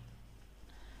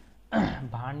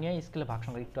ভার্নিয়ার স্কেলের ভাগ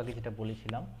সংখ্যা একটু আগে যেটা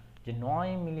বলেছিলাম যে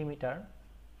 9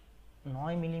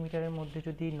 মিলিমিটারের মধ্যে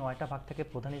যদি 9টা ভাগ থাকে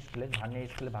প্রধান স্কেলে, ভার্নিয়ার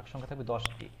স্কেলের ভাগ সংখ্যা থাকবে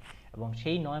 10টি, এবং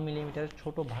সেই 9 মিলিমিটারের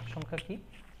ছোট ভাগ সংখ্যা কি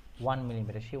 1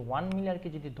 মিলিমিটার। সেই 1 মিলিমিটারকে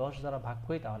যদি 10 দ্বারা ভাগ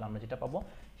করি তাহলে আমরা যেটা পাবো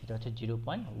সেটা হচ্ছে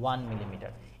 0.1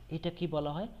 মিলিমিটার। এটা কি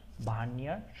বলা হয়?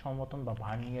 ভার্নিয়ার সমতন বা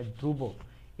ভার্নিয়ার ধ্রুবক।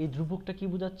 এই ধ্রুবকটা কি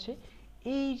বোঝাচ্ছে?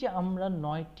 এই যে আমরা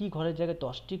 9টি ঘরের জায়গায়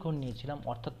 10টি ঘর নিয়েছিলাম,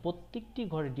 অর্থাৎ প্রত্যেকটি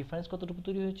ঘরের ডিফারেন্স কতটুকু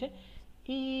তৈরি হয়েছে,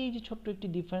 এই যে ছোট্ট একটি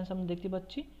ডিফারেন্স আমরা দেখতে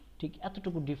পাচ্ছি, ঠিক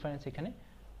এতটুকু ডিফারেন্স এখানে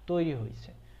তৈরি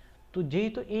হয়েছে। তো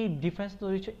যেহেতু এই ডিফারেন্স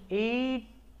তৈরি হয়েছে, এই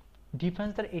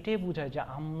ডিফারেন্স দ্বারা এটাই বোঝায় যে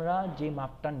আমরা যে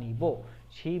মাপটা নিব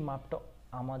সেই মাপটা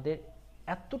আমাদের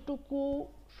এতটুকু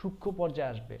সূক্ষ্ম পর্যায়ে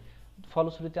আসবে।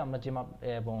 ফলশ্রুতিতে আমরা যে মাপ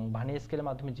এবং ভার্নিয়ার স্কেলের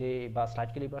মাধ্যমে যে বা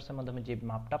স্লাইড ক্যালিপার্সের মাধ্যমে যে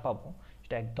মাপটা পাবো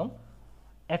সেটা একদম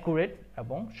অ্যাকুরেট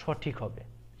এবং সঠিক হবে,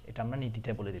 এটা আমরা নীতিতে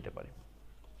বলে দিতে পারি।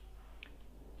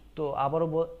 তো আবারও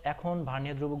এখন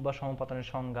ভার্নিয়ার ধ্রুবক বা সমপতনের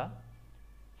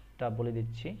সংজ্ঞাটা বলে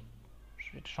দিচ্ছি।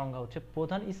 সংজ্ঞা হচ্ছে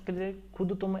প্রধান স্কেলের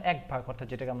ক্ষুদ্রতম এক ভাগ, অর্থাৎ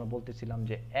যেটাকে আমরা বলতেছিলাম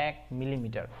যে 1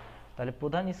 মিলিমিটার, তাহলে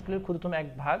প্রধান স্কেলের ক্ষুদ্রতম এক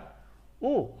ভাগ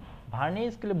ও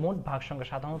ভার্নিয়ার স্কেলের মোট ভাগ সংখ্যা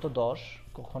সাধারণত 10,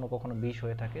 কখনো কখনো 20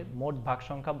 হয়ে থাকে, মোট ভাগ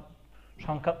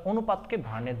সংখ্যার অনুপাতকে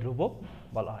ভার্নিয়ার ধ্রুবক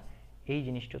বলা হয়। এই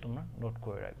জিনিসটা তোমরা নোট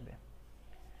করে রাখবে।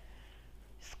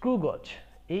 স্ক্রু গজ,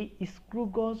 এই স্ক্রু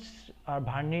গজ আর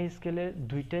ভার্নিয়ার স্কেলের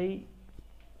দুইটাই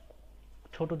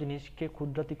ছোট জিনিসকে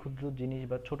ক্ষুদ্রাতি ক্ষুদ্র জিনিস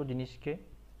বা ছোট জিনিসকে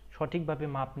সঠিকভাবে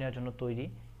মাপ নেওয়ার জন্য তৈরি,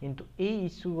 কিন্তু এই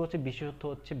স্ক্রু গজের বিশেষত্ব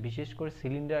হচ্ছে বিশেষ করে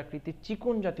সিলিন্ডার আকৃতির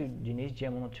চিকন জাতীয় জিনিস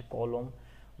যেমন হচ্ছে কলম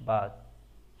বা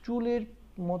চুলের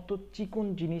মতো চিকন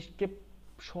জিনিসকে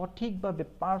সঠিকভাবে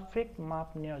পারফেক্ট মাপ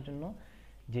নেওয়ার জন্য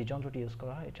যে যন্ত্রটি ইউজ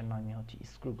করা হয় এটার নামই হচ্ছে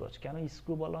স্ক্রু গজ। কেন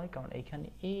স্ক্রু বলা হয়? কারণ এখানে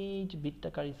এই যে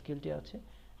বৃত্তাকার স্কেলটি আছে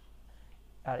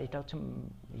আর এটা হচ্ছে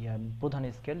প্রধান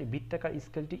স্কেল, বৃত্তাকার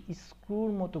স্কেলটি স্ক্রুর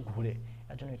মতো ঘুরে,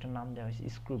 এর জন্য এটার নাম দেওয়া হয়েছে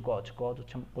স্ক্রু গজ। গজ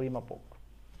হচ্ছে পরিমাপক,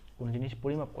 কোনো জিনিস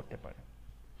পরিমাপ করতে পারে।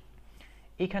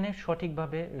 এখানে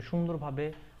সঠিকভাবে সুন্দরভাবে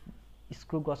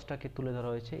স্ক্রু গজটাকে তুলে ধরা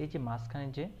হয়েছে। এই যে মাঝখানে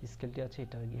যে স্কেলটি আছে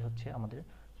এটা হচ্ছে আমাদের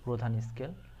প্রধান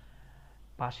স্কেল।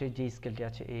 পাশের যে স্কেলটি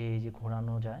আছে এই যে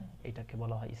ঘোরানো যায়, এটাকে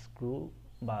বলা হয় স্ক্রু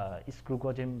বা স্ক্রু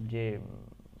গজের যে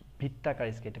বৃত্তাকার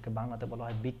স্কেল, এটাকে বাংলাতে বলা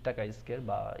হয় বৃত্তাকার স্কেল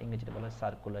বা ইংরেজিতে বলা হয়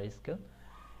সার্কুলার স্কেল।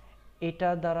 এটা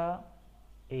দ্বারা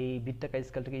এই বৃত্তাকার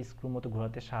স্কেলটাকে স্ক্রুর মতো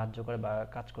ঘোরাতে সাহায্য করে বা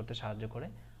কাজ করতে সাহায্য করে।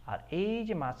 আর এই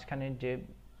যে মাঝখানের যে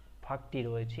ফাঁকটি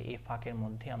রয়েছে, এই ফাঁকের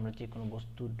মধ্যে আমরা যে কোনো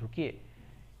বস্তু ঢুকিয়ে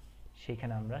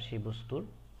সেখানে আমরা সেই বস্তুর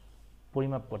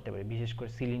পরিমাপ করতে পারি। বিশেষ করে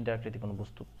সিলিন্ডার আকৃতির কোনো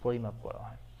বস্তু পরিমাপ করা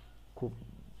হয়, খুব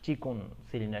চিকন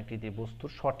সিলিন্ডার আকৃতির বস্তুর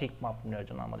সঠিক মাপ নেওয়ার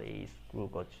জন্য আমরা এই স্ক্রু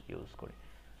গজ ইউজ করি।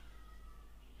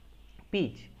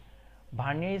 পিচ,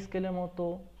 ভার্নিয়ার স্কেলের মতো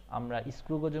আমরা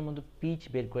স্ক্রু গজের মধ্যে পিচ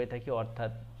বের করে থাকি,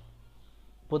 অর্থাৎ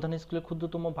প্রধান স্কেলের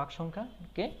ক্ষুদ্রতম ভাগ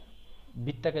সংখ্যাকে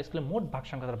বৃত্তাকার স্কেলের মোট ভাগ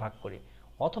সংখ্যা দ্বারা ভাগ করি।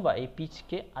 অথবা এই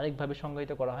পিচকে আরেকভাবে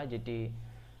সংজ্ঞায়িত করা হয়, যেটি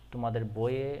তোমাদের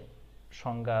বইয়ে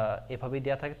সংজ্ঞা এভাবেই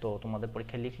দেওয়া থাকে, তো তোমাদের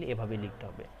পরীক্ষায় লিখলে এভাবেই লিখতে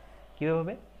হবে।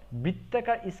 কীভাবে?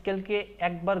 বৃত্তাকার স্কেলকে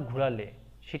একবার ঘোরালে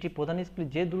সেটি প্রধান স্কেলে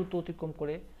যে দূরত্ব অতিক্রম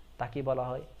করে তাকে বলা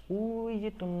হয়, ওই যে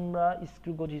তোমরা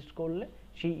স্ক্রু গজ ইউজ করলে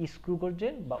সেই স্ক্রু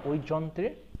গজের বা ওই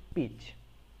যন্ত্রের পিচ।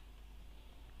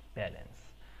 ব্যালেন্স,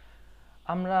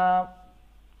 আমরা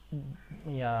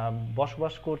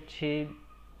বসবাস করছি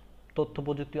তথ্য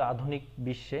প্রযুক্তি আধুনিক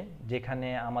বিশ্বে, যেখানে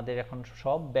আমাদের এখন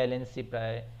সব ব্যালেন্সই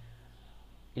প্রায়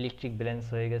ইলেকট্রিক ব্যালেন্স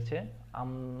হয়ে গেছে।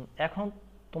 এখন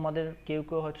তোমাদের কেউ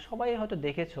কেউ হয়তো, সবাই হয়তো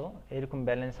দেখেছো এরকম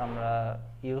ব্যালেন্স আমরা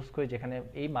ইউজ করি, যেখানে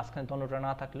এই মাঝখানে দণ্ডটা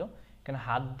না থাকলেও এখানে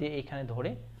হাত দিয়ে এখানে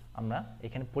ধরে আমরা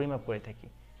এখানে পরিমাপ করে থাকি।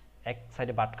 এক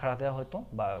সাইডে বাটখারা দেওয়া হতো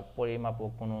বা পরিমাপক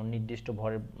কোনো নির্দিষ্ট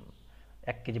ভরের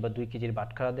 1 কেজি বা 2 কেজির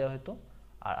বাটখারা দেওয়া হতো,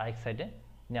 আর আরেক সাইডে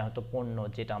নেওয়া হতো পণ্য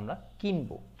যেটা আমরা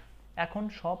কিনবো। এখন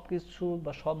সব কিছু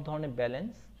বা সব ধরনের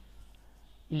ব্যালেন্স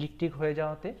ইলেকট্রিক হয়ে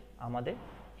যাওয়াতে আমাদের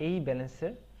এই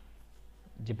ব্যালেন্সের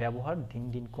যে ব্যবহার দিন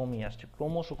দিন কমে আসছে,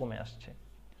 ক্রমশ কমে আসছে।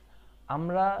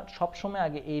 আমরা সবসময়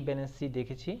আগে এই ব্যালেন্সই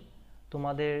দেখেছি,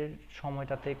 তোমাদের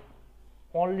সময়টাতে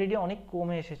অলরেডি অনেক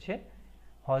কমে এসেছে,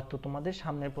 হয়তো তোমাদের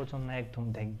সামনের প্রজন্ম একদম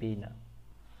দেখবেই না,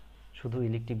 শুধু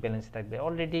ইলেকট্রিক ব্যালেন্স থাকবে।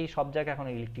 অলরেডি সব জায়গায় এখন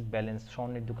ইলেকট্রিক ব্যালেন্স,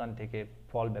 স্বর্ণের দোকান থেকে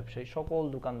ফল ব্যবসায়ী সকল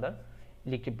দোকানদার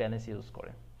ইলেকট্রিক ব্যালেন্স ইউজ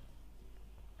করে।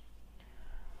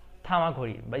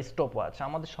 থামাঘড়ি বা স্টপ ওয়াচ,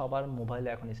 আমাদের সবার মোবাইলে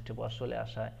এখন স্টপ ওয়াচ চলে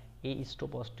আসায় এই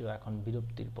স্টপ ওয়াচটিও এখন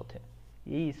বিলুপ্তির পথে।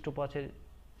 এই স্টপ ওয়াচের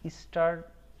স্টার্ট,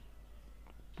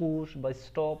 পুশ বা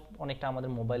স্টপ অনেকটা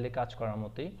আমাদের মোবাইলে কাজ করার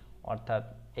মতোই, অর্থাৎ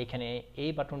এখানে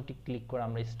এই বাটনটি ক্লিক করে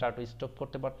আমরা স্টার্ট ও স্টপ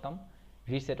করতে পারতাম।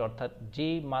 রিসেট, অর্থাৎ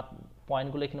যেই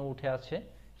পয়েন্টগুলো এখানে উঠে আছে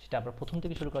সেটা আমরা প্রথম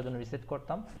থেকে শুরু করার জন্য রিসেট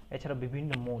করতাম। এছাড়া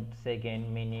বিভিন্ন মোড, সেকেন্ড,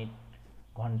 মিনিট,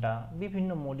 ঘন্টা, বিভিন্ন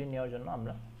মোডে নেওয়ার জন্য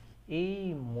আমরা এই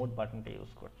মোড বাটনটা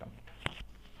ইউজ করতাম।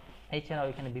 এছাড়াও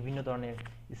এখানে বিভিন্ন ধরনের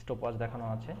স্টপ ওয়াচ দেখানো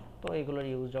আছে, তো এগুলোর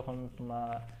ইউজ যখন তোমরা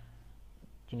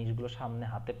জিনিসগুলো সামনে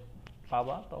হাতে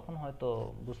পাবা তখন হয়তো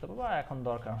বুঝতে পারবা, এখন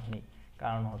দরকার নেই,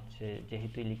 কারণ হচ্ছে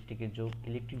যেহেতু ইলেকট্রিকের যুগ,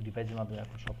 ইলেকট্রিক ডিভাইসের মাধ্যমে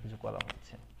এখন সব কিছু করা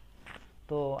হচ্ছে।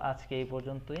 তো আজকে এই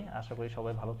পর্যন্তই, আশা করি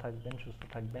সবাই ভালো থাকবেন, সুস্থ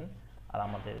থাকবেন, আর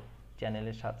আমাদের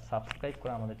চ্যানেলের সাথে সাবস্ক্রাইব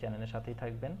করে আমাদের চ্যানেলের সাথেই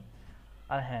থাকবেন।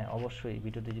 আর হ্যাঁ, অবশ্যই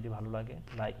ভিডিওটি যদি ভালো লাগে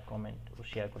লাইক, কমেন্ট ও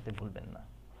শেয়ার করতে ভুলবেন না।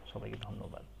 সবাইকে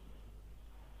ধন্যবাদ।